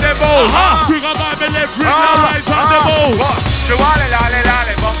 bad boy the most. Trigga by me left, ring the right on the most. Chihuahua,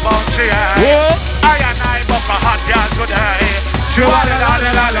 lolly, bum, bum, cheer. I and I book a hot girl today. Chihuahua,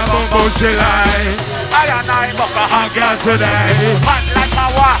 lolly, bum, bum, cheer. I and I book a hot girl today. Hot like my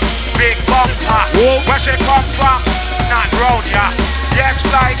wa, big bumper. Where she come from? Not road, yeah. Yes,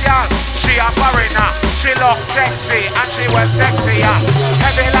 fly girl, she a foreigner. She look sexy and she was sexy, yeah.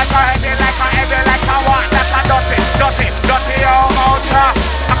 Heavy like a what? That's a dirty old motor.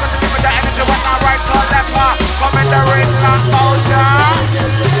 I'm going to give me the energy when I right or left her. Come in the ring like motor.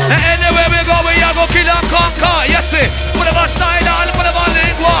 Anywhere we go, we are go kill and conquer. Yes, we put them on style and put them on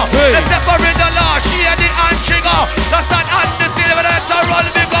lingua. Let's separate the law, Shaydee and Trigga. That's not understand when that's a run.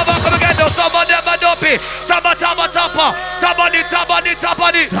 We go back again, though. Some of them are dopey. Some are topper. Somebody.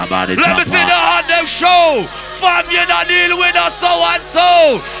 Let me see the hand them show. Fam, you not deal with us so and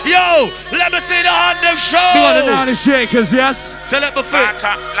so. Yo, let me see the hand them show. We got the 90 shakers, yes? Tell it before.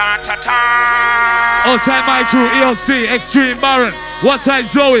 Outside my crew, ELC, Extreme Baron. Outside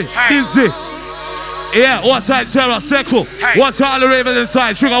Zoe, Easy. Yeah, outside Sarah, Seku. Outside all the ravens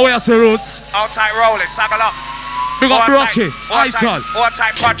inside, Trigga, where's the roots? Outside Rolling, Sagala. We got Rocky, Ital.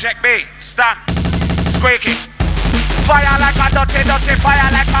 Outside Project B, Stan, Squeaky. Fire like a dirty, fire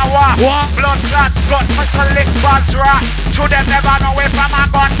like a war. Blood clots, got muscle lick buds rat. To them never know way from a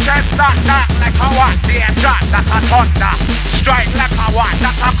gun chest. That like a what? Danger, that's a thunder. Strike like a what?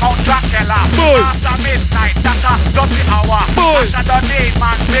 That's a Count Dracula. After midnight, that's a dirty hour. Mash a dirty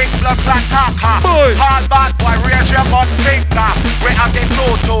man, big blood clot talker. Hard bad boy, raise your gun finger. We have the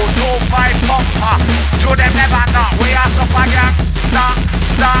 2-2-2-5 pumper. To them never know, we are super gangsta.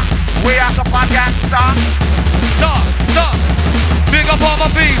 We are super gangsta. Stop. Big up all my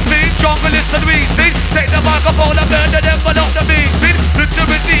beats, see? Jungle is the see? Take the microphone and murder them but not the beats, see?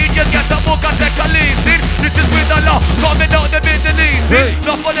 Literally, just get the book and take a lead, see? This is with the law, coming out the Middle East, see?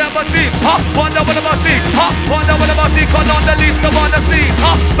 Not for them but see, wonder what about see, wonder what about see, cause on the least the one that sees,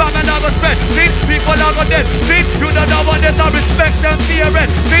 bang and I respect, see? People are gonna dead, see? You don't know what they don't respect them fearing,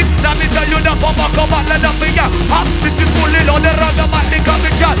 see? Let me tell you the papa come out, let them be young, this is fully loaded on the man, they come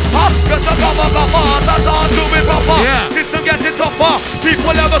in chat, get the cover, that's all to be proper, system getting tougher.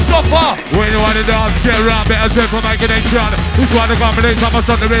 People ever suffer. When you want to dance, get around, better say for my connection. This one the combination of a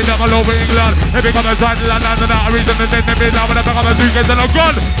Sunday rain up all over England. They become a side land and not a reason to then they made out when they become a suitcase and a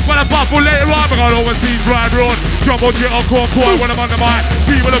gun. When I pop for later on, we got overseas drive road. Jump out here on court when I'm on the mic.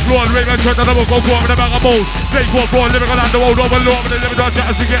 People applaud, ring and church and the book of court with the bag of boats. They go for lyrical underworld, overload with the limit on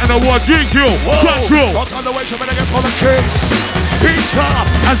chance to get in the war. GQ, control. Not on the way, so better get for the kids. Pizza.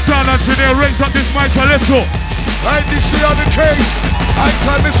 And sound engineer rings up this mic a little. Right, this is on the case. I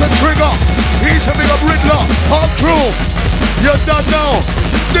time Mr. Trigga. He's a big up Riddler. Hard crew. You don't know.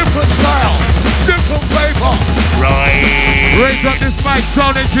 Different style. Different flavor. Right. raise up this mic,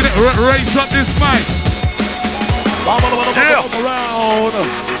 sound engineer, raise up this mic. Yeah.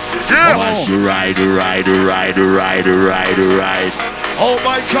 Ride. Oh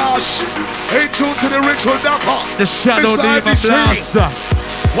my gosh. Hey, tune to the ritual dapper. The shadow demon blaster.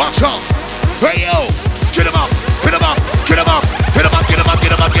 Watch out. Hey yo. Get him up. Hit him up. Get him up. Hit him up. Get him up.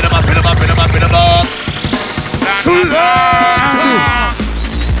 Get him up. Get him up. Hit him up. Hit him up. Hit him up.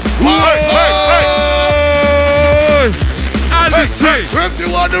 If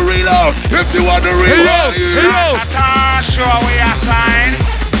you want to reload,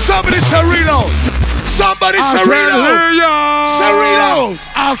 somebody say reload. Somebody say reload. Say reload.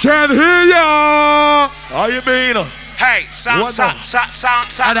 I can't hear ya. How you mean? Hey, sound. One more time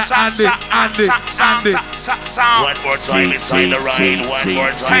inside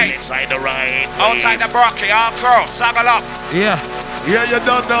the ride. Outside the broccoli, all curl, saddle up. Yeah, you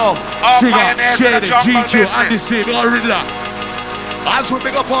don't know. All Trigga, pioneers in the Shaydee, jungle G2, and the business. same, all riddler. As we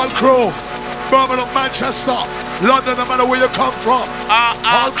pick up all crew, Birmingham, Manchester, London, no matter where you come from.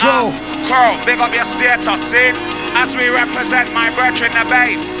 All crew. Curl, big up your status, see? As we represent my brethren, the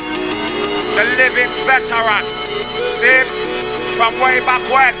base. The living veteran, see? From way back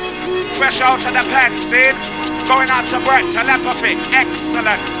when. Fresh out of the pen, see? Going out to Brett, telepathy,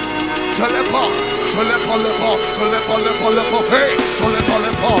 excellent.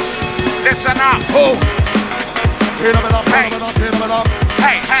 Listen up. Oh. Hey.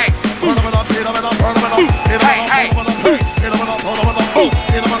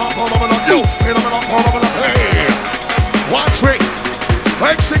 Watch me.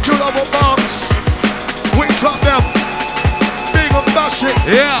 Execute our bombs. We drop them. Big up bashing.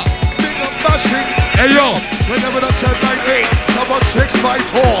 Yeah. Big up bashing. Hey yo. Whenever the 10-9-8, someone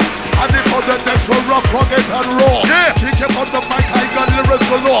 6-5-4. And they put the next one rough, rugged and raw. Yeah. She kept on the mic, I got lyrics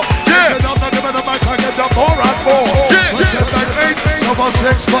galore. Yeah. Said I'm not giving the mic, I get them more and more. Yeah. When 10-9-8, someone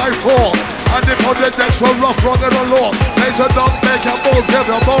 6-5-4. And they put the next one rough, rugged and raw. They said don't make a move, give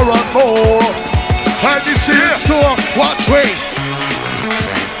them more and more. And you see it store, watch me.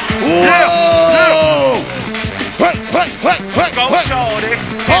 Whoa! Go shorty,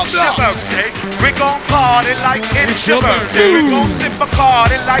 it's your birthday. We gon' party like it's your birthday. We gon' sip a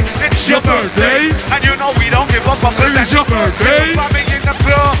party like it's your birthday. And you know we don't give a fuck 'cause that's your birthday. Party in the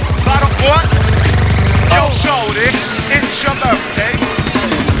club, bottom what? Yo shorty, it's your birthday.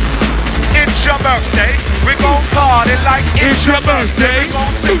 It's your birthday. We gon' party like it's your birthday. We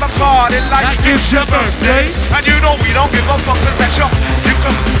gon' sip a party like it's your birthday. And you know we don't give a fuck 'cause that's your. You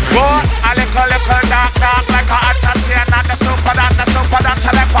can go a little dark like a entertainer. Not the super than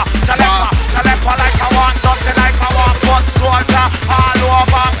telepa like I want nothing like I want foot soldier all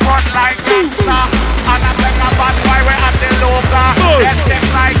over front like gangster. And I bring a bad boy we at the loca. Yes, them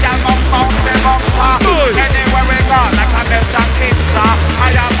like a bumper. Anywhere we go like a Belgian pizza. I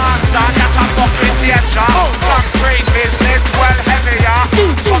am master that a fucking danger. Concrete business well heavier.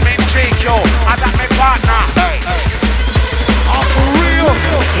 Come in GQ, I got my partner. I'm for real.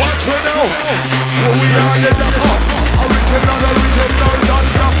 Watch me now. We are the dapper. Original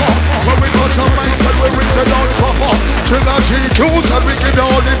dapper. When we touch our mics and we original proper. Trigga GQs and we give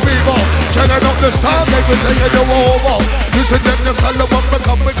all the fever. Checking up the star, they will take it over. Listen them, you stand up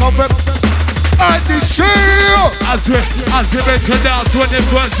and we come. And the share. As we make it down to the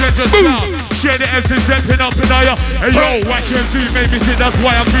first sentence now. Share the essence stepping up in higher. Hey yo, I can see, maybe see, that's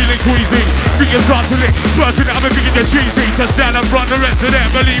why I'm feeling queasy. Fingers start to lick, first thing I'm thinking the cheesy. To stand up front the rest of them,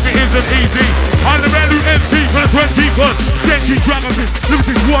 believe it isn't easy. I'm the man who MC for the 20 Century Dragon Fist,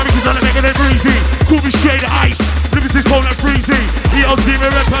 Limited War because I'm making it breezy. Call me Shaydee Ice, Limited Cold and Freezy. ELC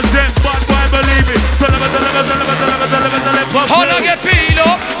me represent, bad boy believe it. All I get peel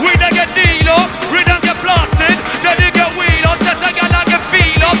up, we don't get deal up, we don't get blasted, then they get wheel up, set a gal I get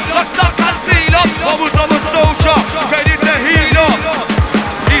feel up, I stop and seal up, I was soldier, ready to heal up.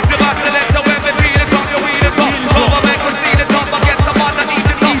 Easy my selector, when we feel it on your wheel it up, come on make us see it up, I get some on the eat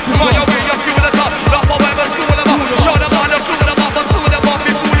it up, fire away your fuel it up, love my weapon, school them up, show them on the fool them up, school them up,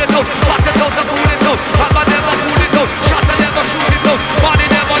 we fool it out, pass it out, fool it out, and I never fool it out, shot I never shoot it out, money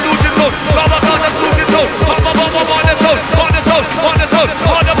never lose it out, rubber gun just lose it out, on the toad,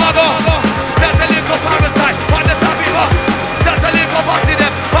 on the bugger. Set a little parasite, on the stabby. Set a little bossy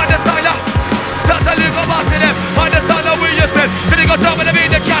them, on the styler. Set a little bossy them, on the styler where you said. Then go top of the beat,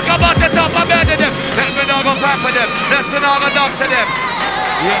 the track about the top of bed of them. Let me not go back for them, let's not go down to them.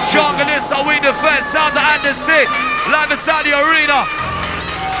 Jungle is how we defend, sounds of Anderson. Live inside the arena.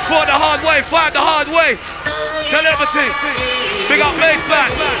 For the hard way, find the hard way. Telepathy, big up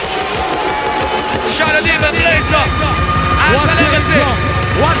Bassman. Shaydee and Blazer. And Telepathy.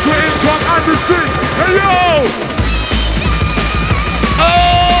 Watch your income, Anderson. Hey yo!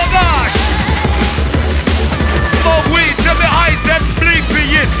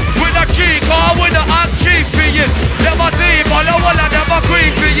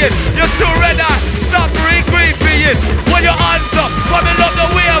 surrender. Stop regrieving. When you answer, coming up the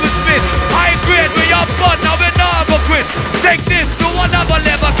way I was spit. High grade, we have fun, now we never quit. Take this to another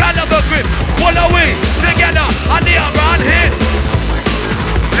level, caliber grip. Pull away, together, and the other hit.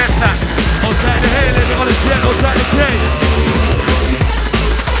 Listen, outside the hay, we're gonna get outside the cage.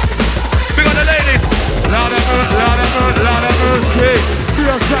 We got the ladies. Lord of mercy. Be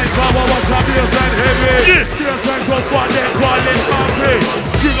a sign, power, what's up, be a sign, heavy. Be a sign, so far, they call it happy.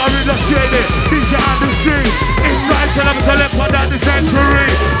 Give a reason, Shaydee, DJ and the street. Inside, tell them to left on that the century.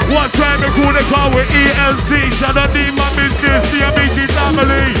 One time, we could have call with ELC. Shadow D, my business, the amazing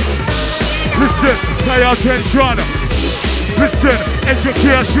family. Listen, pay attention. Listen,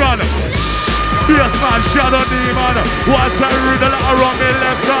 education. Bassman, Shadow D, man. One time, read a lot around me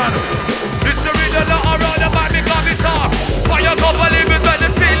left hand. It's the read a lot around the man, because it's off. Fire go believe it when the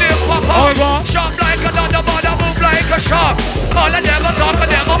ceiling pop up. Sharp like another man, I move like a shark. All I never talk, I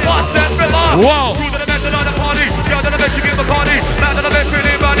never pass that remark. Wow. Through to the mental on the party. Down to the bench, you give a party. Man to the bench,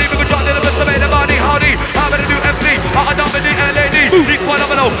 really body. We can drop to the best of the body. Howdy. I'm gonna do MC. I'm a LAD. Big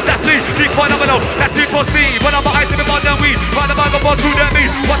phenomenal. That's me. Big phenomenal. That's me for C. When I'm ice in the mud and weed. When I'm out of through that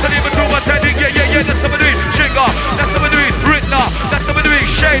meat. What's the name of two attending? Yeah. That's number 3. Trigga. That's number 3. Ritna. That's number 3.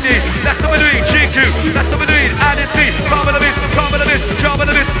 Shaydee. That's number 3. GQ. That's number 3. ADC. Come on the miss. Come on the miss. Jump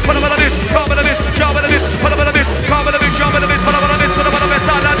on the miss. Put on the miss. Come on the miss. Jump on the miss. Put on the miss. Come on the miss. Jump on the miss. Put on the miss. Put on the miss.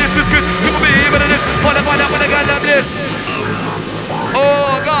 I love this is good. You can be even in this. Find out when I got love this.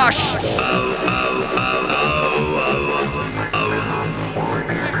 Oh gosh.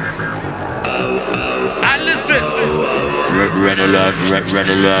 And listen. Red alert.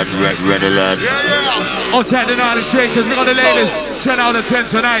 Yeah. Outside the night of shakers, we got the ladies. 10 out of 10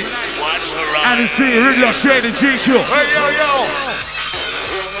 tonight. And you see Riddler, Shaydee, GQ. Hey, yo.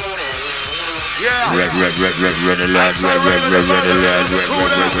 Yeah. Red alert. Step it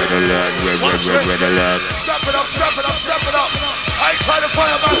up. I ain't trying to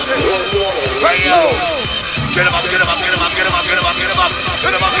fire massive. Hey, yo. Get him up.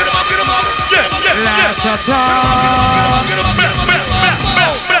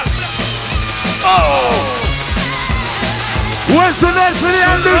 Oh. What's the night for the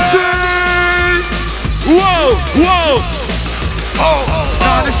Anderson? Whoa.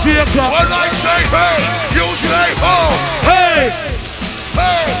 Now the shaker. When I say hey, you say oh. Hey.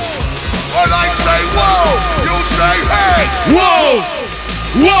 When I say whoa, you say hey.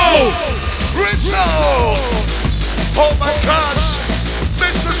 Whoa. Rizzo. Oh my gosh.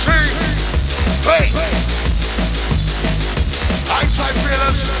 Mr. C. Hey. I try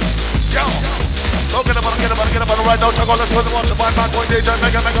feelers. Yo. Don't get up right now. Chuck on the spin, watch the find back one DJ,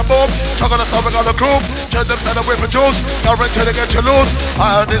 make a boom. Chuck on the stuff, we got the groove. Check them, set away for juice. Now ring till they get you loose.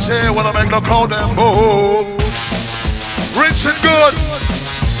 I heard this here when I make the crowd and move. Rinsing good.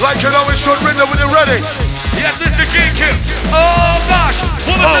 Like you know it should ring when you're ready. Yes, this is the GQ. Oh gosh.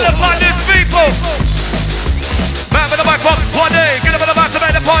 Woman to the party, people. Man with the mic from one day, get up on the back to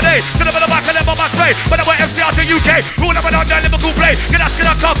make the party. Sit up on the back and let my spray. But I went MC out to UK. Who never done that Liverpool play? Get us,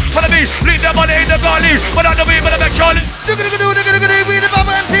 come, follow me. Leave their money in the garden. But on the way, but I make Charlie. We're the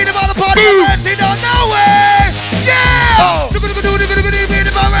Baba MC, the Baba Party, MC, don't know way. Yeah! We're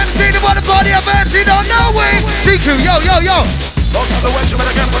the Baba MC, the Baba Party, MC, don't know way. GQ, yo. Don't tell the way, you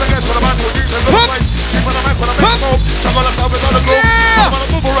better get for the guests, for the man who needs to go away. Keep on the mic, when I make move. Chuck on the stuff, we got the groove. I'm gonna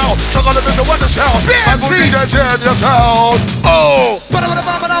move around. Chuck on the vision, what the sound. Man who DJs in your town. Oh!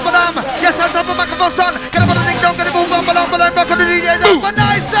 Yes, I'm top of microphone stand. Get up on the link, don't get it move on, rock on the DJ. When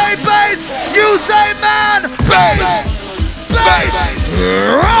I say bass, you say man. Bass.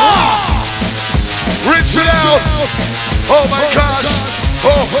 Rinse it out. Oh my gosh.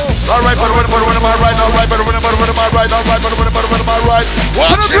 Oh, all right, but when am I right? All right, but when am I right? All right, but when am I right?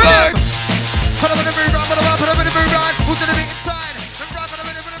 Watch it like. Put up in the very right. Who's in the beat?